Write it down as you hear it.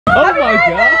Oh my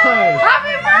gosh!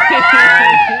 Happy birthday!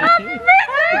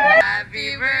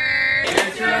 Happy birthday!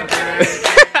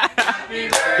 Happy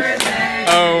birthday!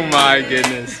 Oh my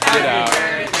goodness! Get out!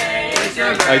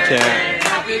 I can't.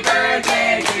 Happy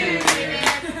birthday to you!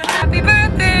 Happy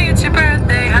birthday! It's your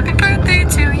birthday! Happy birthday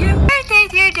to you! Birthday,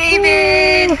 dear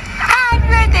David! Happy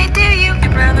birthday to you,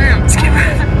 your brother. I'm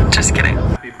just kidding.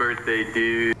 Happy birthday,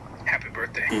 dude. Happy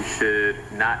birthday. You should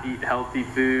not eat healthy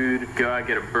food. Go out,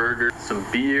 get a burger, some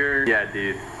beer. Yeah,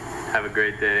 dude. Have a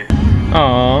great day.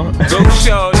 Aww.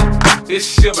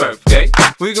 It's your birthday.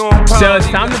 We gonna So it's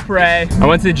time to pray. I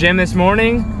went to the gym this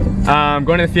morning. I'm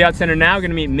going to the Fiat Center now.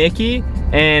 Gonna meet Mickey,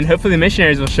 and hopefully the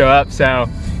missionaries will show up. So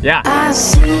yeah. I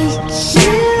seek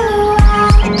you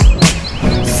out,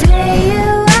 say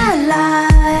you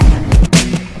alive.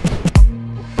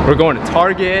 We're going to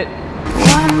Target.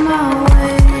 One more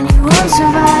word and you won't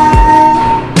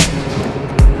survive.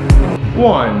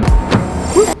 One.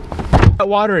 That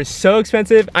water is so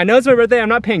expensive. I know it's my birthday. I'm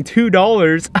not paying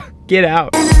 $2. Get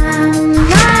out.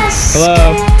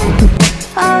 Hello.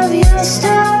 Of your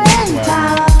stolen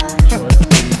power.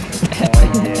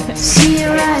 See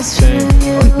your eyes through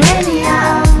you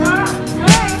anyhow.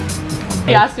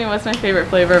 He asked me what's my favorite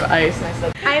flavor of ice, and I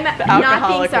said I'm the not being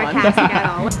alcoholic one. sarcastic at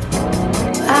all.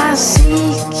 I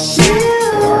seek you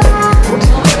out.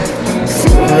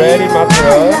 Ready, my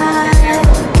bro?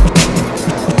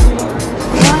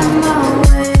 One more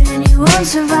word and you won't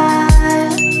survive.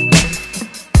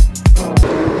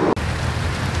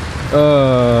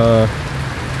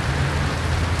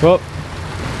 Well,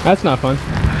 that's not fun.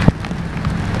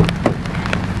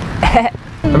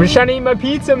 I'm just trying to eat my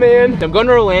pizza, man. I'm going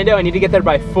to Orlando. I need to get there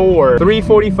by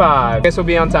 3:45. Guess we'll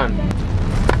be on time.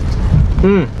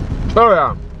 Oh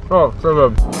yeah. Oh, so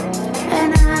good.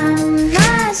 And I'm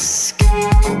not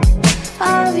scared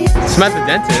of you. So I'm at the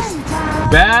dentist.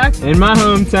 Back in my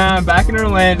hometown, back in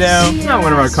Orlando. Not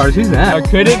one of our cars. Who's that?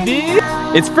 Could it be?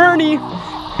 It's Fernie.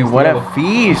 What a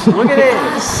feast! Look at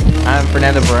this. I'm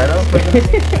Fernando Barreto.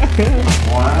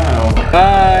 Wow.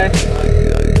 Bye.